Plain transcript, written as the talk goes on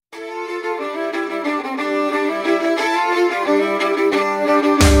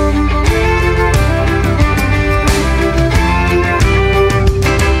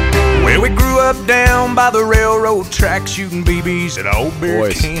up down by the railroad track, shooting BBs at old beer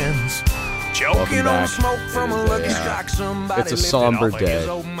Boys, cans. Choking on back. smoke from a lucky It is strike, somebody it's a lifted somber off of his day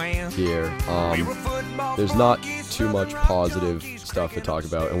old man. here. We were football There's not flunkies, too so much the rock positive junkies stuff to cleaned talk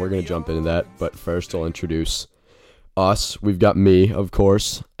up about, and we're going to jump into stereo. that. But first, I'll introduce us. We've got me, of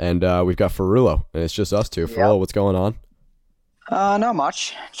course, and we've got Ferrulo, and it's just us two. Ferrulo, what's going on? Not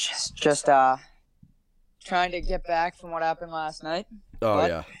much. Just trying to get back from what happened last night. Oh,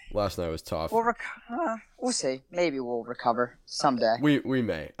 But yeah. Last night was tough. We'll see. Maybe we'll recover someday. We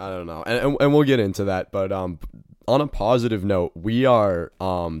may. I don't know. And we'll get into that. But on a positive note, we are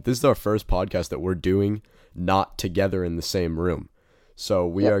this is our first podcast that we're doing not together in the same room. So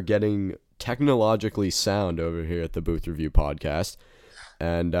we are getting technologically sound over here at the Booth Review podcast.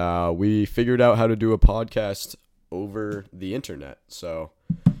 And we figured out how to do a podcast over the internet. So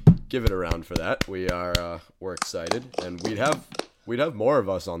give it a round for that. We're excited, and we'd have more of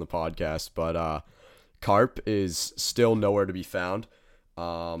us on the podcast, but Carp is still nowhere to be found.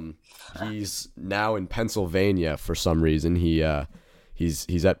 He's now in Pennsylvania for some reason.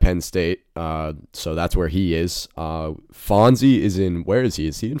 He's at Penn State, so that's where he is. Fonzie is where is he?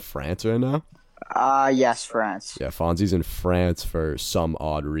 Is he in France right now? Yes, France. Yeah, Fonzie's in France for some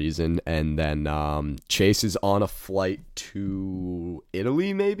odd reason, and then Chase is on a flight to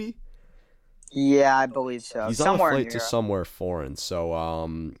Italy, maybe? Yeah, I believe so. He's Somewhere on a in flight to Europe. somewhere foreign. So,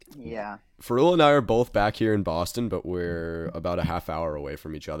 Yeah. Ferrell and I are both back here in Boston, but we're about a half hour away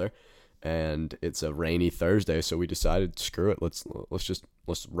from each other. And it's a rainy Thursday, so we decided, screw it, let's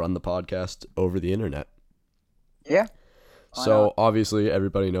run the podcast over the internet. Yeah. So obviously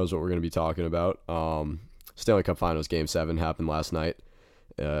everybody knows what we're going to be talking about. Stanley Cup Finals Game 7 happened last night.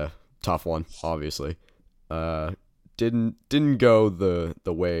 Tough one, obviously. Didn't go the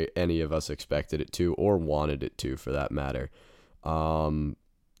way any of us expected it to, or wanted it to, for that matter.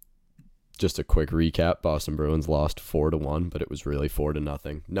 Just a quick recap: Boston Bruins lost 4-1, but it was really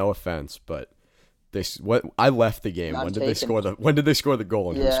 4-0. No offense, but I left the game. None When did taken. When did they score the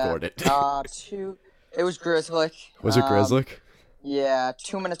goal, and who scored it? It was Grizzly. Was it Grizzly? Yeah,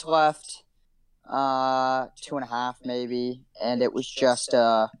 2 minutes left. 2.5 maybe, and it was just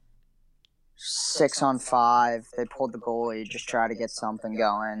 6-on-5. They pulled the goalie, just try to get something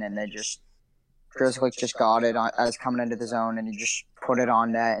going, and Grizzly just got it as coming into the zone, and he just put it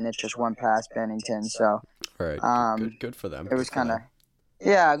on net, and it just went past Bennington. So, All right, good for them. It was kind of,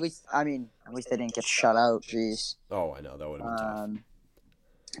 yeah. At least they didn't get shut out. Jeez. Oh, I know, that would have been tough.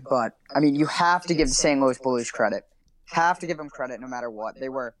 But you have to give the St. Louis Blues credit. Have to give them credit no matter what. They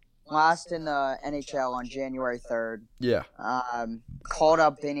were last in the NHL on January 3rd. Yeah. Called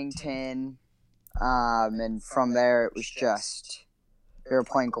up Bennington, and from there it was just they were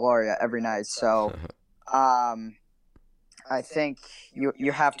playing Gloria every night. So, I think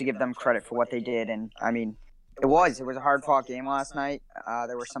you have to give them credit for what they did, and it was a hard-fought game last night.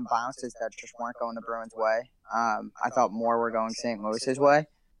 There were some bounces that just weren't going the Bruins' way. I thought more were going St. Louis's way.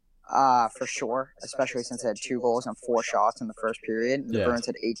 For sure, especially since they had 2 goals and 4 shots in the first period. The Bruins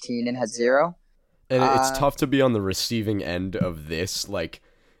had 18 and had 0. And it's tough to be on the receiving end of this. Like,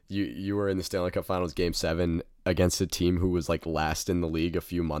 you were in the Stanley Cup Finals Game 7 against a team who was like last in the league a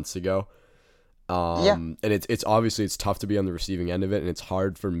few months ago. And it's obviously it's tough to be on the receiving end of it, and it's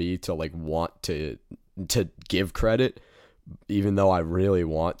hard for me to like want to give credit, even though I really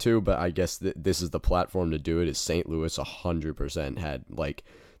want to. But I guess this is the platform to do it. Is St. Louis 100% had like.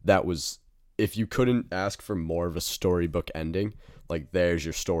 That was, if you couldn't ask for more of a storybook ending, like there's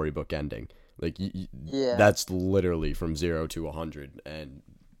your storybook ending. Like that's literally from 0 to 100 and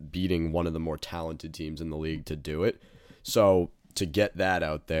beating one of the more talented teams in the league to do it. So to get that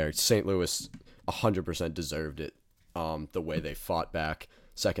out there, St. Louis 100% deserved it. The way they fought back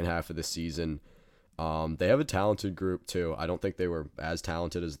second half of the season. They have a talented group too. I don't think they were as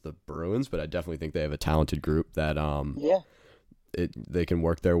talented as the Bruins, but I definitely think they have a talented group that they can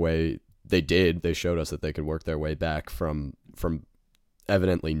work their way. They did. They showed us that they could work their way back from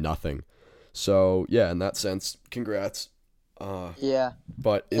evidently nothing. So yeah, in that sense, congrats.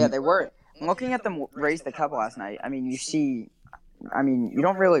 But they were. Looking at them raise the cup last night, you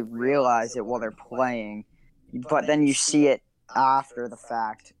don't really realize it while they're playing, but then you see it after the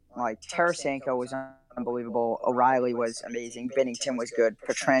fact. Like Tarasenko was unbelievable. O'Reilly was amazing. Bennington was good.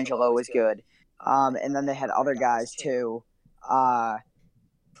 Pietrangelo was good. And then they had other guys too.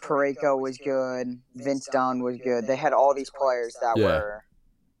 Parayko was good. Vince Dunn was good. They had all these players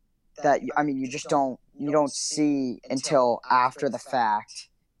you just don't see until after the fact.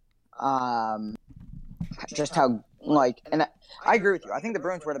 Just how and I agree with you. I think the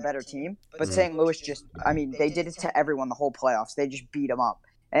Bruins were the better team, but St. Louis they did it to everyone the whole playoffs. They just beat them up,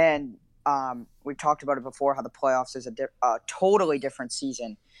 and we've talked about it before, how the playoffs is a totally different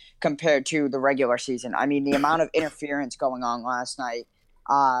season compared to the regular season. I mean, the amount of interference going on last night.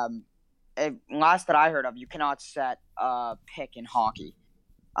 Last that I heard of, you cannot set a pick in hockey.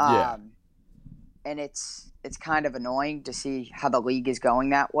 Yeah. And it's kind of annoying to see how the league is going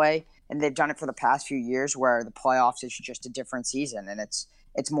that way. And they've done it for the past few years, where the playoffs is just a different season, and it's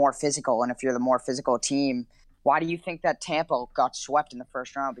more physical. And if you're the more physical team, why do you think that Tampa got swept in the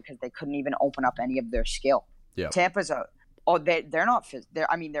first round? Because they couldn't even open up any of their skill. Yeah. Tampa's they're not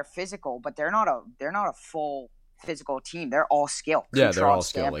they're physical, but they're not a full physical team. They're all skill. Yeah, they're all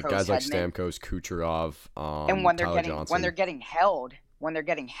skill. Like guys like Stamkos, Kucherov, and when they're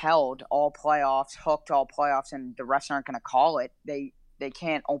getting held, all playoffs, hooked all playoffs, and the refs aren't going to call it, they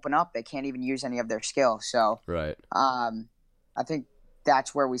can't open up. They can't even use any of their skill. So right. I think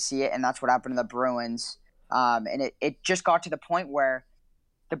that's where we see it, and that's what happened to the Bruins. And it just got to the point where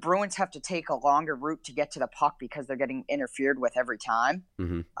the Bruins have to take a longer route to get to the puck because they're getting interfered with every time.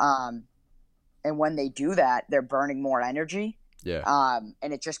 Mm-hmm. And when they do that, they're burning more energy. Yeah.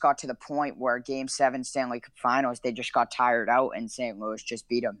 And it just got to the point where Game 7 Stanley Cup Finals, they just got tired out, and St. Louis just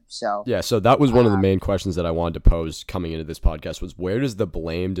beat them. So yeah, so that was one of the main questions that I wanted to pose coming into this podcast was, where does the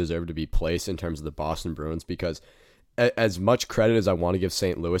blame deserve to be placed in terms of the Boston Bruins? Because as much credit as I want to give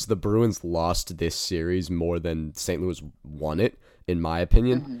St. Louis, the Bruins lost this series more than St. Louis won it, in my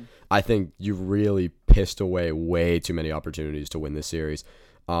opinion. Mm-hmm. I think you really pissed away way too many opportunities to win this series.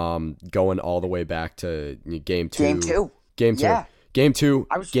 Going all the way back to Game 2. Yeah. Game 2,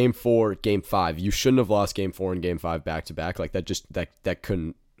 Game 4, Game 5. You shouldn't have lost Game 4 and Game 5 back to back. Like that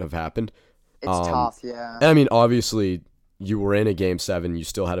couldn't have happened. It's tough, yeah. I mean, obviously, you were in a Game 7. You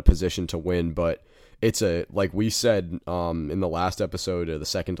still had a position to win, but it's like we said in the last episode, or the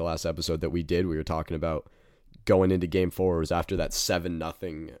second to last episode that we did, we were talking about going into Game 4 was after that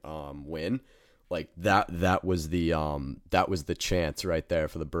 7-0 win. Like that was the chance right there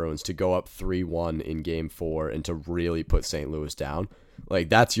for the Bruins to go up 3-1 in Game 4 and to really put St. Louis down. Like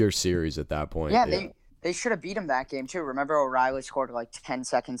that's your series at that point. Yeah. They should have beat him that game too. Remember O'Reilly scored like 10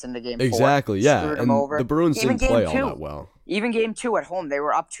 seconds into Game 4. Exactly, yeah. Screwed and him over. The Bruins Even didn't play Game 2, all that well. Even Game 2 at home, they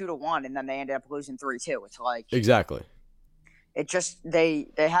were up 2-1, and then they ended up losing 3-2. It's like exactly. It just they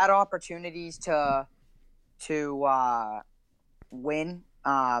had opportunities to win.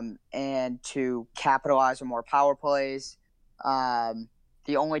 And to capitalize on more power plays.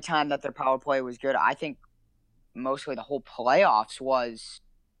 The only time that their power play was good, I think, mostly the whole playoffs was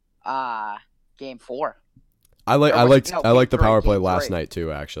Game 4. I liked the power play last night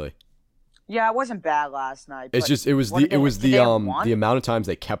too, actually. Yeah, it wasn't bad last night. It's just it was the amount of times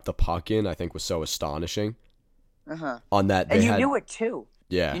they kept the puck in, I think, was so astonishing. On that, and you knew it too.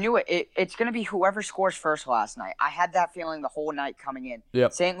 Yeah. You knew it. It's going to be whoever scores first last night. I had that feeling the whole night coming in.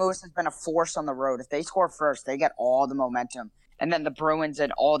 Yep. St. Louis has been a force on the road. If they score first, they get all the momentum. And then the Bruins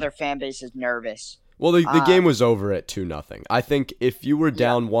and all their fan base is nervous. Well, the game was over at 2-0. I think if you were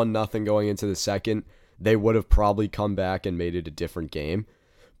down 1-0 going into the second, they would have probably come back and made it a different game.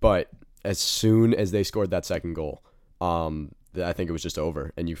 But as soon as they scored that second goal, I think it was just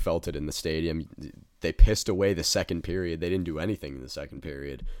over, and you felt it in the stadium. They pissed away the second period. They didn't do anything in the second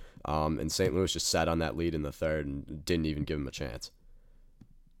period. And St. Louis just sat on that lead in the third and didn't even give them a chance.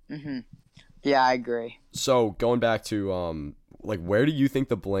 Mm-hmm. Yeah, I agree. So going back to where do you think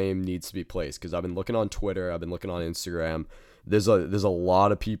the blame needs to be placed? Because I've been looking on Twitter, I've been looking on Instagram. There's a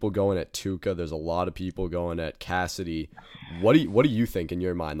lot of people going at Tuukka. There's a lot of people going at Cassidy. What do you think in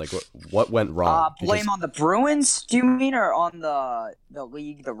your mind? Like what went wrong? Blame on the Bruins, do you mean, or on the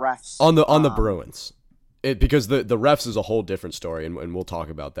league, the refs? On the Bruins. Because the refs is a whole different story, and we'll talk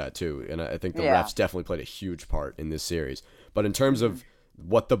about that too. And I think the refs definitely played a huge part in this series. But in terms of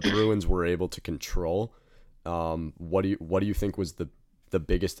what the Bruins were able to control, what do you think was the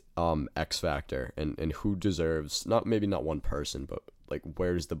biggest X factor, and who deserves, maybe not one person, but like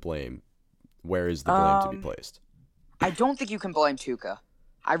where is the blame to be placed? I don't think you can blame Tuukka.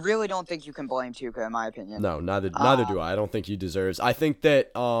 I really don't think you can blame Tuukka, in my opinion. No, neither do I. I don't think he deserves. I think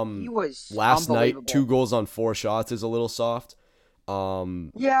that he was last night 2 goals on 4 shots is a little soft.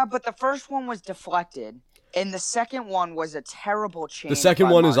 Yeah, but the first one was deflected, and the second one was a terrible change. The second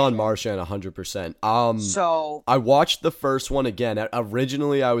one is on Marchand 100%. So I watched the first one again.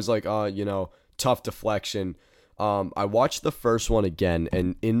 Originally, I was like, tough deflection. I watched the first one again,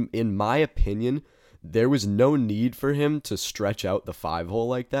 and in my opinion, there was no need for him to stretch out the 5-hole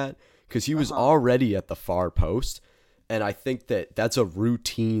like that, because he was already at the far post, and I think that's a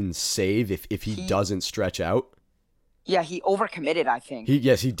routine save if he doesn't stretch out. Yeah, he overcommitted, I think. He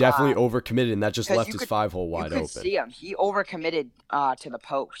definitely overcommitted, and that just 'Cause left his 5-hole wide You could open. see him. He overcommitted to the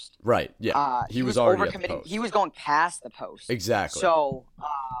post. Right, yeah. He was already at the post. He was going past the post. Exactly. So,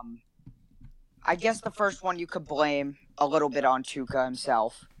 I guess the first one you could blame a little bit on Tuca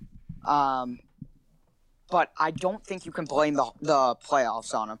himself. But I don't think you can blame the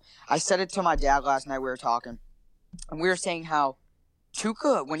playoffs on him. I said it to my dad last night. We were talking, and we were saying how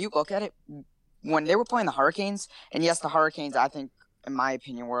Tuca, when you look at it, when they were playing the Hurricanes, and yes, the Hurricanes, I think, in my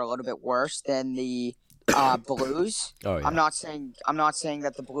opinion, were a little bit worse than the Blues. Oh, yeah. I'm not saying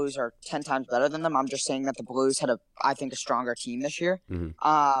that the Blues are 10 times better than them. I'm just saying that the Blues had I think, a stronger team this year.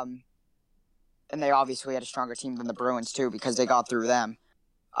 Mm-hmm. And they obviously had a stronger team than the Bruins too because they got through them.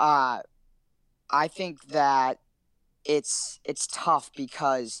 I think that it's tough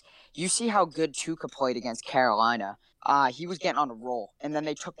because you see how good Tuca played against Carolina. He was getting on a roll, and then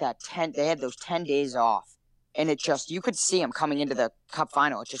they took they had those 10 days off, and you could see him coming into the Cup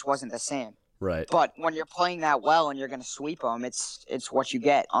final. It just wasn't the same. Right. But when you're playing that well and you're going to sweep them, it's what you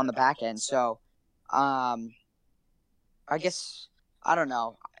get on the back end. So, I guess, I don't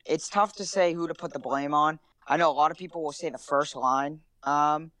know. It's tough to say who to put the blame on. I know a lot of people will say the first line.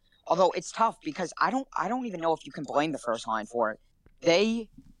 Although it's tough because I don't even know if you can blame the first line for it. They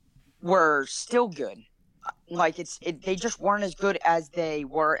were still good. Like they just weren't as good as they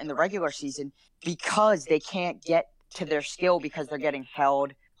were in the regular season because they can't get to their skill because they're getting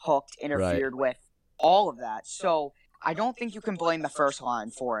held, hooked, interfered with, all of that. So I don't think you can blame the first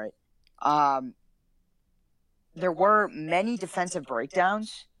line for it. There were many defensive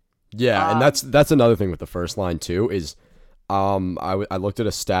breakdowns. Yeah, and that's another thing with the first line too is I looked at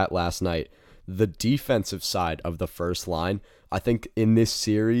a stat last night. The defensive side of the first line, I think in this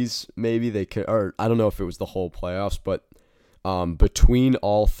series maybe they could, or I don't know if it was the whole playoffs, but between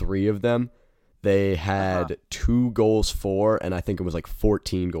all three of them, they had 2 goals for, and I think it was like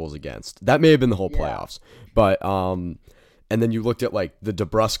 14 goals against. That may have been the whole playoffs, but and then you looked at like the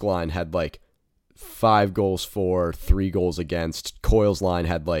DeBrusque line had like 5 goals for, 3 goals against. Coyle's line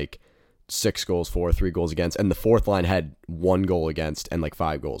had like 6 goals for, 3 goals against, and the fourth line had 1 goal against and like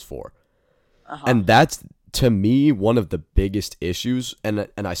 5 goals for. And that's, to me, one of the biggest issues, and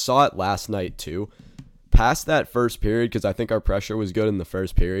I saw it last night too. Past that first period, because I think our pressure was good in the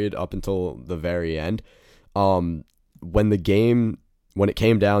first period up until the very end. When it came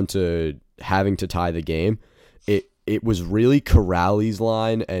down to having to tie the game, it was really Corrali's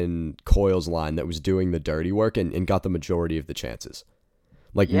line and Coyle's line that was doing the dirty work and got the majority of the chances.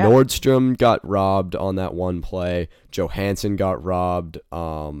 Nordstrom got robbed on that one play. Johansson got robbed.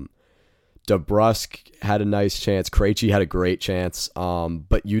 DeBrusque had a nice chance. Krejci had a great chance.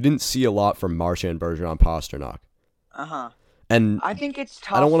 But you didn't see a lot from Marchand, Bergeron, Pasternak. And I think it's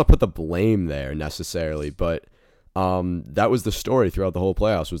tough. I don't want to put the blame there necessarily, but that was the story throughout the whole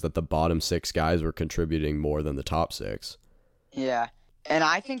playoffs, was that the bottom 6 guys were contributing more than the top 6. Yeah, and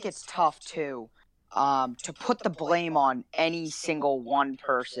I think it's tough too to put the blame on any single one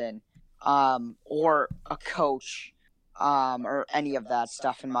person or a coach or any of that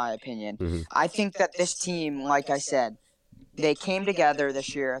stuff, in my opinion. Mm-hmm. I think that this team, like I said, they came together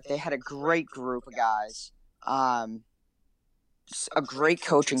this year. They had a great group of guys, a great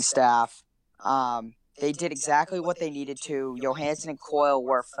coaching staff. They did exactly what they needed to. Johansson and Coyle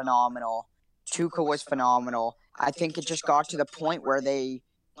were phenomenal. Tuca was phenomenal. I think it just got to the point where they,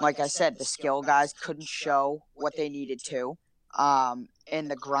 like I said, the skill guys couldn't show what they needed to. And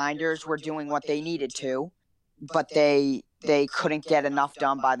the grinders were doing what they needed to, but they couldn't get enough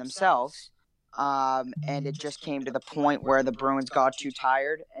done by themselves. And it just came to the point where the Bruins got too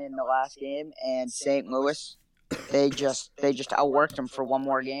tired in the last game, and St. Louis, they just outworked them for one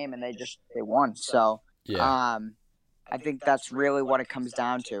more game, and they won. So, yeah. I think that's really what it comes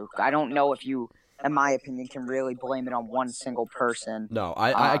down to. I don't know if you, in my opinion, can really blame it on one single person. No,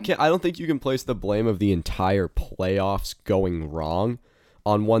 I can't. I don't think you can place the blame of the entire playoffs going wrong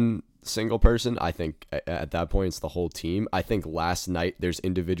on one single person. I think at that point it's the whole team. I think last night there's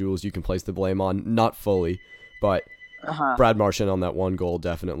individuals you can place the blame on, not fully, but Brad Marchand on that 1 goal,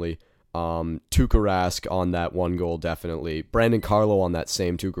 definitely. Tuukka Rask on that 1 goal, definitely. Brandon Carlo on that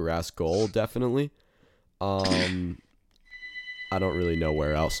same Tuukka Rask goal, definitely. I don't really know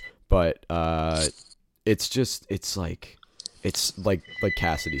where else, but it's like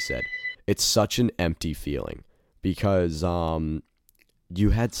Cassidy said, it's such an empty feeling because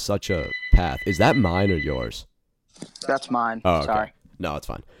you had such a path. Is that mine or yours? That's mine. Oh, okay. Sorry. No, it's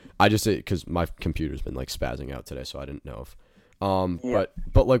fine. I just, because my computer's been like spazzing out today, so I didn't know if.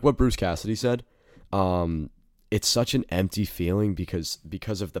 But like what Bruce Cassidy said, it's such an empty feeling because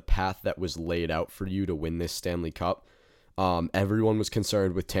of the path that was laid out for you to win this Stanley Cup. Everyone was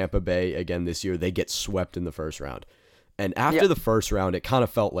concerned with Tampa Bay again this year. They get swept in the first round. And after the first round, it kind of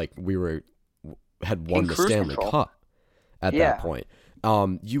felt like we had won the Stanley Cup at that point.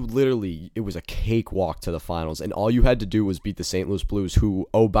 It was a cakewalk to the finals, and all you had to do was beat the St. Louis Blues, who,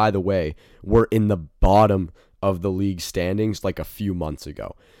 oh, by the way, were in the bottom of the league standings like a few months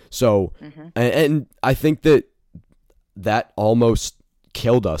ago. So, and I think that almost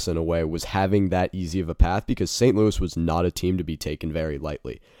killed us in a way, was having that easy of a path, because St. Louis was not a team to be taken very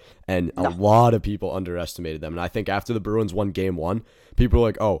lightly. And a lot of people underestimated them. And I think after the Bruins won Game 1, people were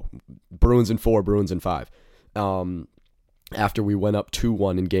like, oh, Bruins in 4, Bruins in 5. After we went up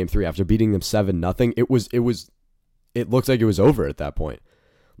 2-1 in Game 3, after beating them 7-0, it looked like it was over at that point.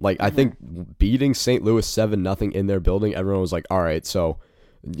 Like, I think beating St. Louis 7-0 in their building, everyone was like, all right, so,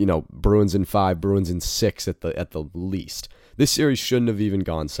 Bruins in 5, Bruins in 6 at the least. This series shouldn't have even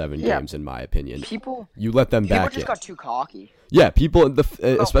gone 7 games, in my opinion. You let them back in. People just got too cocky. Yeah, people,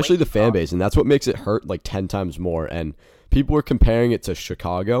 especially the fan base, and that's what makes it hurt like 10 times more. And people were comparing it to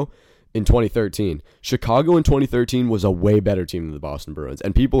Chicago in 2013. Chicago in 2013 was a way better team than the Boston Bruins,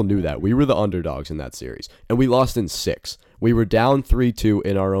 and people knew that. We were the underdogs in that series, and we lost in 6. We were down 3-2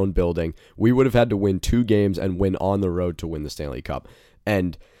 in our own building. We would have had to win 2 games and win on the road to win the Stanley Cup.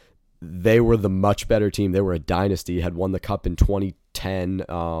 And they were the much better team. They were a dynasty, had won the Cup in 2010.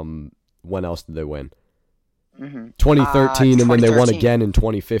 When else did they win? 2013, and then they won again in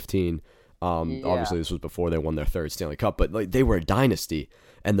 2015. Obviously, this was before they won their 3rd Stanley Cup, but like, they were a dynasty.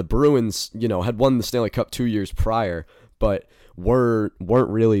 And the Bruins, had won the Stanley Cup 2 years prior, but weren't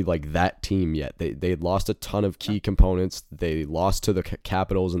really like that team yet. They had lost a ton of key components. They lost to the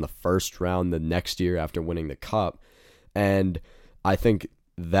Capitals in the first round the next year after winning the Cup, and I think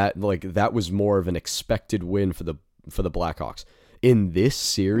that was more of an expected win for the Blackhawks. In this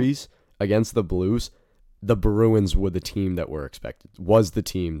series against the Blues, the Bruins were the team that were expected. Were the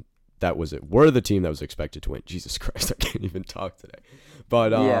team that was expected to win. Jesus Christ, I can't even talk today. But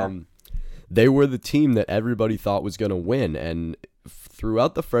they were the team that everybody thought was going to win, and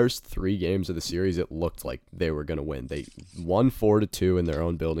throughout the first 3 games of the series, it looked like they were going to win. They won 4-2 in their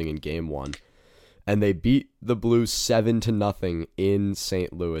own building in Game 1. And they beat the Blues 7-0 in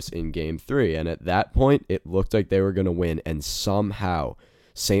St. Louis in Game 3. And at that point, it looked like they were going to win. And somehow,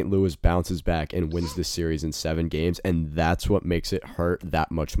 St. Louis bounces back and wins this series in 7 games. And that's what makes it hurt that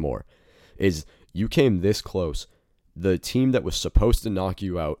much more. Is you came this close. The team that was supposed to knock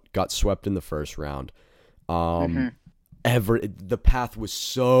you out got swept in the first round. The path was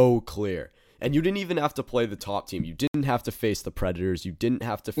so clear. And you didn't even have to play the top team. You didn't have to face the Predators. You didn't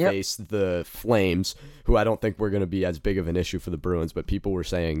have to face the Flames, who I don't think were going to be as big of an issue for the Bruins. But people were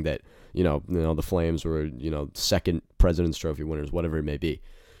saying that, the Flames were, second President's Trophy winners, whatever it may be.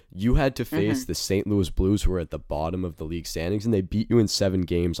 You had to face the St. Louis Blues, who were at the bottom of the league standings, and they beat you in 7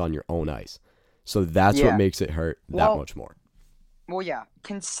 games on your own ice. So that's what makes it hurt that much more. Well, yeah.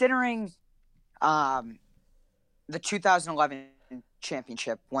 Considering the 2011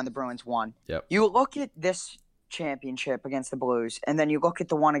 championship when the Bruins won. Yep. You look at this championship against the Blues, and then you look at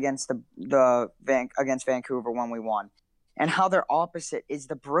the one against against Vancouver when we won, and how they're opposite is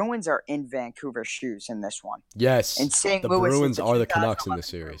the Bruins are in Vancouver's shoes in this one. Yes, and St. the Louis Bruins are the Canucks in this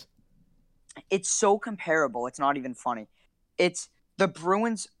series. It's so comparable. It's not even funny. It's the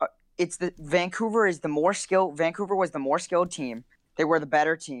Bruins. Vancouver is the more skilled. Vancouver was the more skilled team. They were the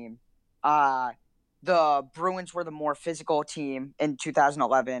better team. The Bruins were the more physical team in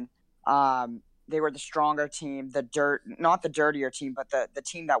 2011. They were the stronger team, not the dirtier team, but the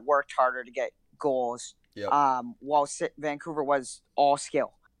team that worked harder to get goals. Yep. While Vancouver was all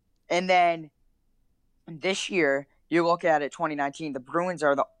skill. And then this year, you look at it, 2019, the Bruins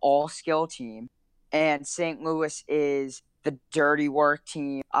are the all-skill team, and St. Louis is the dirty work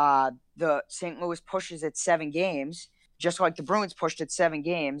team. The St. Louis pushes it 7 games, just like the Bruins pushed it 7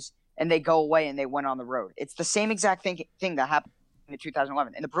 games, and they go away and they went on the road. It's the same exact thing that happened in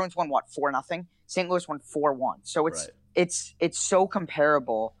 2011. And the Bruins won, 4-0? St. Louis won 4-1. So it's so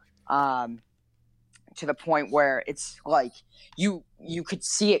comparable to the point where it's like you could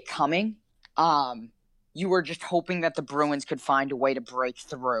see it coming. You were just hoping that the Bruins could find a way to break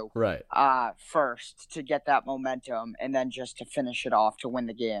through first to get that momentum, and then just to finish it off to win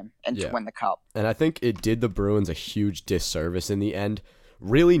the game and to win the Cup. And I think it did the Bruins a huge disservice in the end,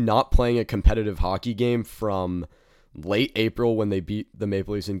 really not playing a competitive hockey game from late April when they beat the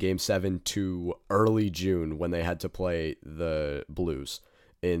Maple Leafs in Game 7 to early June when they had to play the Blues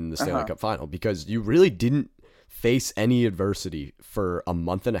in the Stanley Cup Final, because you really didn't face any adversity for a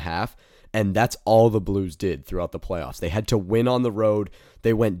month and a half. And that's all the Blues did throughout the playoffs. They had to win on the road.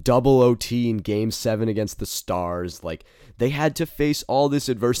 They went double OT in Game 7 against the Stars. Like, they had to face all this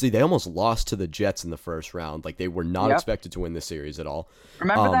adversity. They almost lost to the Jets in the first round. Like, they were not expected to win this series at all.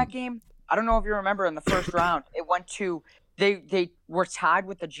 Remember that game? I don't know if you remember in the first round. It went to they were tied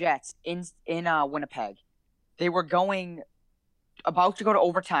with the Jets in Winnipeg. They were about to go to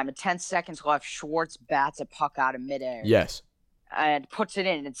overtime. With 10 seconds left, Schwartz bats a puck out of midair. Yes. And puts it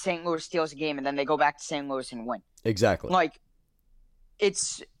in, and St. Louis steals the game, and then they go back to St. Louis and win. Exactly. Like,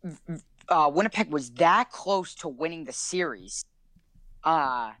 it's Winnipeg was that close to winning the series.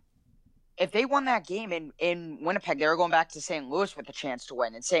 If they won that game in Winnipeg, they were going back to St. Louis with a chance to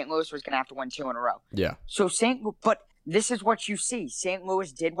win, and St. Louis was going to have to win 2 in a row. Yeah. So but this is what you see. St.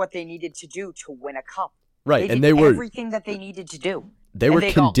 Louis did what they needed to do to win a cup. Right, they did everything that they needed to do. They were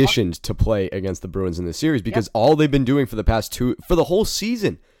conditioned to play against the Bruins in this series because all they've been doing for the whole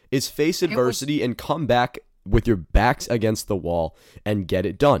season is face adversity and come back with your backs against the wall and get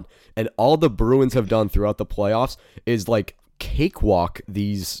it done. And all the Bruins have done throughout the playoffs is like cakewalk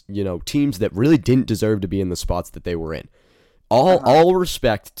these, teams that really didn't deserve to be in the spots that they were in. All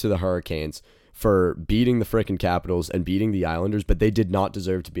respect to the Hurricanes for beating the frickin' Capitals and beating the Islanders, but they did not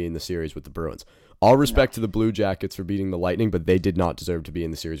deserve to be in the series with the Bruins. All respect to the Blue Jackets for beating the Lightning, but they did not deserve to be in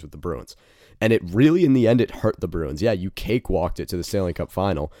the series with the Bruins. And it really, in the end, it hurt the Bruins. Yeah, you cakewalked it to the Stanley Cup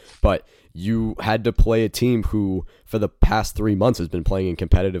final, but you had to play a team who, for the past 3 months, has been playing in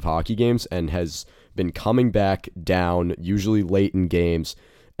competitive hockey games and has been coming back down, usually late in games,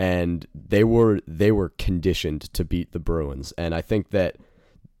 and they were conditioned to beat the Bruins. And I think that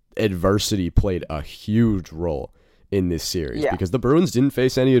adversity played a huge role in this series because the Bruins didn't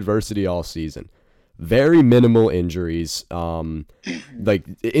face any adversity all season. Very minimal injuries. Injury.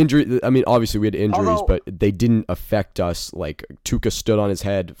 I mean, obviously we had injuries, but they didn't affect us. Like Tuukka stood on his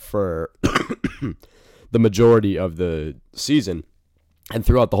head for the majority of the season, and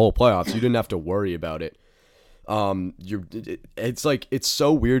throughout the whole playoffs, you didn't have to worry about it. It's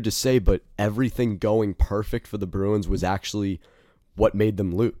so weird to say, but everything going perfect for the Bruins was actually what made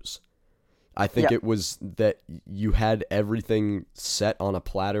them lose. I think it was that you had everything set on a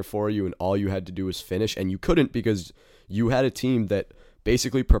platter for you and all you had to do was finish, and you couldn't because you had a team that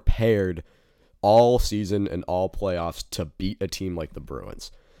basically prepared all season and all playoffs to beat a team like the Bruins.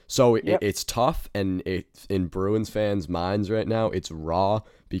 So it's tough, and in Bruins fans' minds right now, it's raw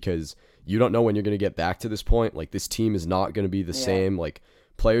because you don't know when you're going to get back to this point. Like, this team is not going to be the same. Like,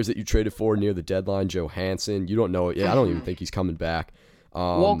 players that you traded for near the deadline, Johansson, you don't know it yet. I don't even think he's coming back.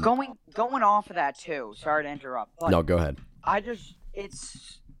 Well, going off of that too. Sorry to interrupt. But no, go ahead.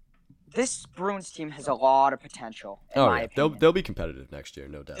 This Bruins team has a lot of potential. In my opinion. They'll be competitive next year,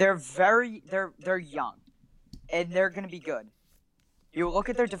 no doubt. They're young, and they're going to be good. You look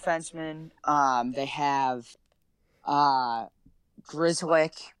at their defensemen. They have Grzelcyk,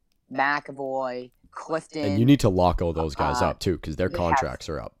 McAvoy, Clifton. And you need to lock all those guys up too, because their contracts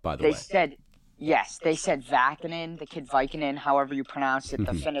are up. By the way, they said Vakinen, the kid Vikinen, however you pronounce it,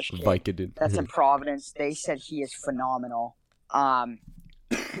 the Finnish kid. Vikinen. That's in Providence. They said he is phenomenal.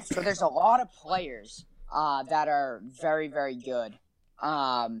 So there's a lot of players that are very, very good.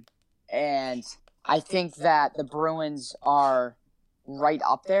 And I think that the Bruins are right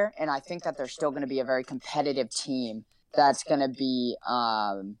up there, and I think that they're still going to be a very competitive team that's going to be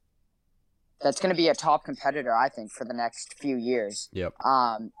a top competitor, I think, for the next few years. Yep.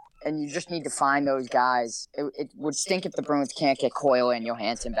 And you just need to find those guys. It would stink if the Bruins can't get Coyle and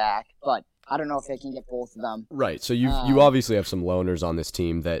Johansson back, but I don't know if they can get both of them. Right. So you obviously have some loners on this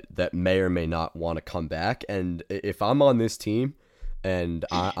team that may or may not want to come back. And if I'm on this team and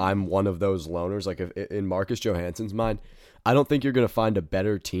I'm one of those loners, like if in Marcus Johansson's mind, I don't think you're going to find a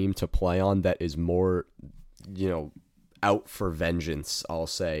better team to play on that is more, out for vengeance, I'll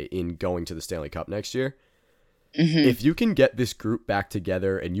say, in going to the Stanley Cup next year. Mm-hmm. If you can get this group back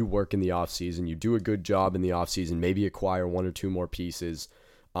together and you work in the offseason, you do a good job in the offseason, maybe acquire 1 or 2 more pieces,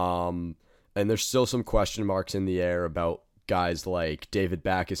 and there's still some question marks in the air about guys like David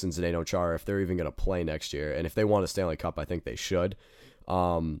Backes and Zdeno Chara, if they're even going to play next year. And if they want a Stanley Cup, I think they should.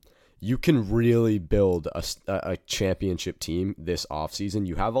 You can really build a championship team this offseason.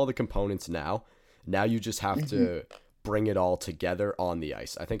 You have all the components now. Now you just have to bring it all together on the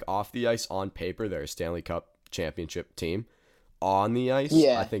ice. I think off the ice, on paper, they're a Stanley Cup championship team. On the ice,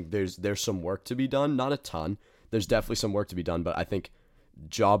 I think there's some work to be done. Not a ton. There's definitely some work to be done, but I think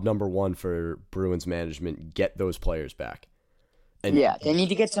job number 1 for Bruins management, get those players back. And they need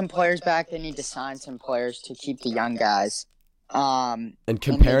to get some players back. They need to sign some players to keep the young guys. And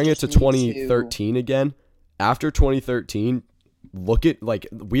comparing it to 2013 again, after 2013, look at, like,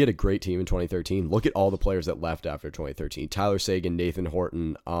 we had a great team in 2013. Look at all the players that left after 2013. Tyler Seguin, Nathan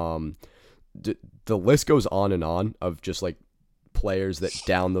Horton. The list goes on and on of just, like, players that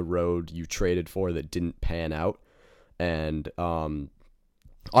down the road you traded for that didn't pan out. And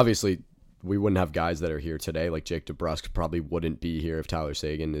obviously we wouldn't have guys that are here today. Like Jake DeBrusk probably wouldn't be here if Tyler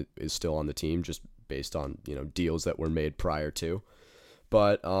Seguin is still on the team, just based on, deals that were made prior to.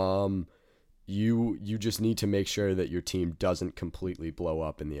 But you just need to make sure that your team doesn't completely blow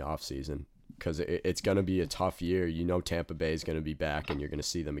up in the offseason, because it's going to be a tough year. Tampa Bay is going to be back, and you're going to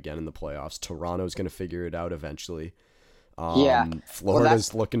see them again in the playoffs. Toronto's going to figure it out eventually.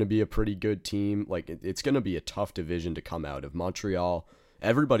 Florida's looking to be a pretty good team. Like, it's going to be a tough division to come out of. Montreal,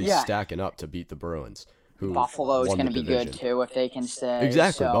 everybody's stacking up to beat the Bruins. Buffalo's going to be good too if they can stay.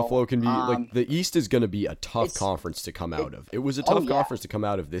 Exactly. So, Buffalo can be the East is going to be a tough conference to come out of. It was a tough conference to come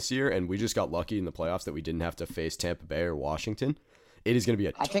out of this year, and we just got lucky in the playoffs that we didn't have to face Tampa Bay or Washington. It is going to be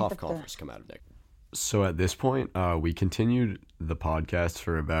a tough conference to come out of next. So at this point, we continued the podcast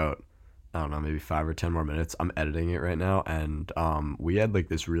for about, I don't know, maybe 5 or 10 more minutes. I'm editing it right now, and we had like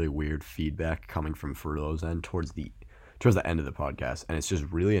this really weird feedback coming from Furlow's end towards the end of the podcast, and it's just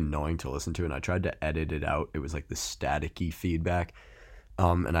really annoying to listen to. And I tried to edit it out. It was like the staticky feedback,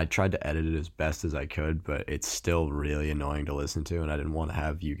 and I tried to edit it as best as I could, but it's still really annoying to listen to, and I didn't want to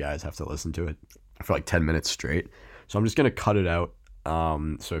have you guys have to listen to it for like 10 minutes straight. So I'm just gonna cut it out.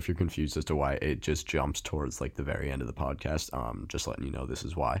 So if you're confused as to why it just jumps towards like the very end of the podcast, just letting you know this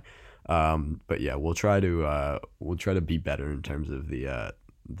is why. But yeah, we'll try to be better in terms of the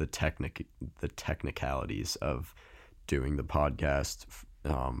technicalities of doing the podcast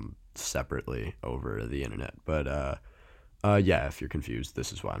separately over the internet. But yeah, if you're confused,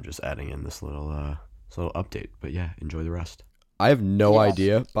 this is why I'm just adding in this little update. But yeah, enjoy the rest. I have no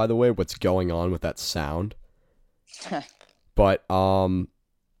idea, by the way, what's going on with that sound. But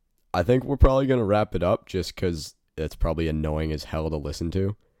I think we're probably gonna wrap it up, just because it's probably annoying as hell to listen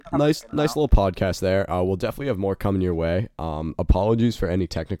to. Nice little podcast there. We'll definitely have more coming your way. Apologies for any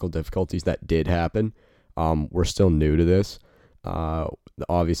technical difficulties that did happen. We're still new to this.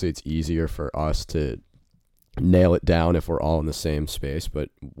 Obviously, it's easier for us to nail it down if we're all in the same space, but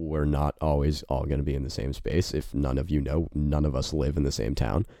we're not always all going to be in the same space. If none of you know, none of us live in the same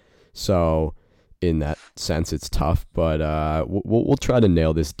town. So in that sense, it's tough, but we'll try to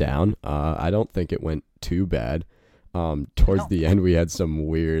nail this down. I don't think it went too bad. Towards the end, we had some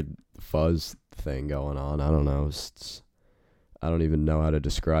weird fuzz thing going on. I don't know. I don't even know how to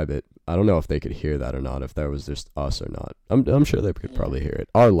describe it. I don't know if they could hear that or not, if that was just us or not. I'm sure they could probably hear it.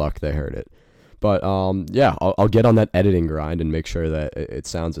 Our luck, they heard it. But yeah, I'll get on that editing grind and make sure that it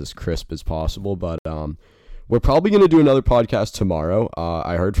sounds as crisp as possible. But we're probably going to do another podcast tomorrow.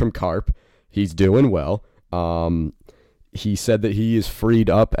 I heard from Carp. He's doing well. He said that he is freed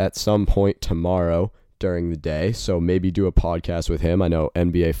up at some point tomorrow during the day, so maybe do a podcast with him. I know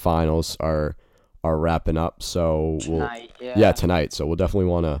NBA Finals are wrapping up, so tonight. So we'll definitely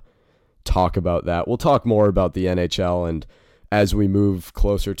want to talk about that. We'll talk more about the NHL, and as we move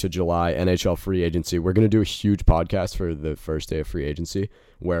closer to July, NHL free agency, we're going to do a huge podcast for the first day of free agency,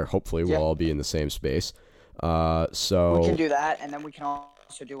 where hopefully we'll all be in the same space. So we can do that, and then we can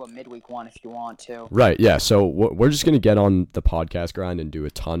also do a midweek one if you want to. Right, yeah. So we're just going to get on the podcast grind and do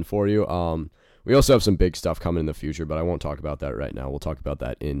a ton for you. We also have some big stuff coming in the future, but I won't talk about that right now. We'll talk about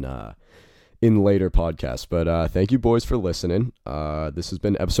that in later podcasts. But thank you, boys, for listening. This has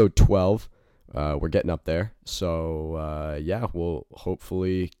been episode 12. We're getting up there. So, yeah, we'll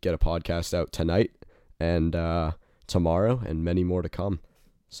hopefully get a podcast out tonight and tomorrow and many more to come.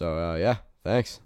 So, yeah, thanks.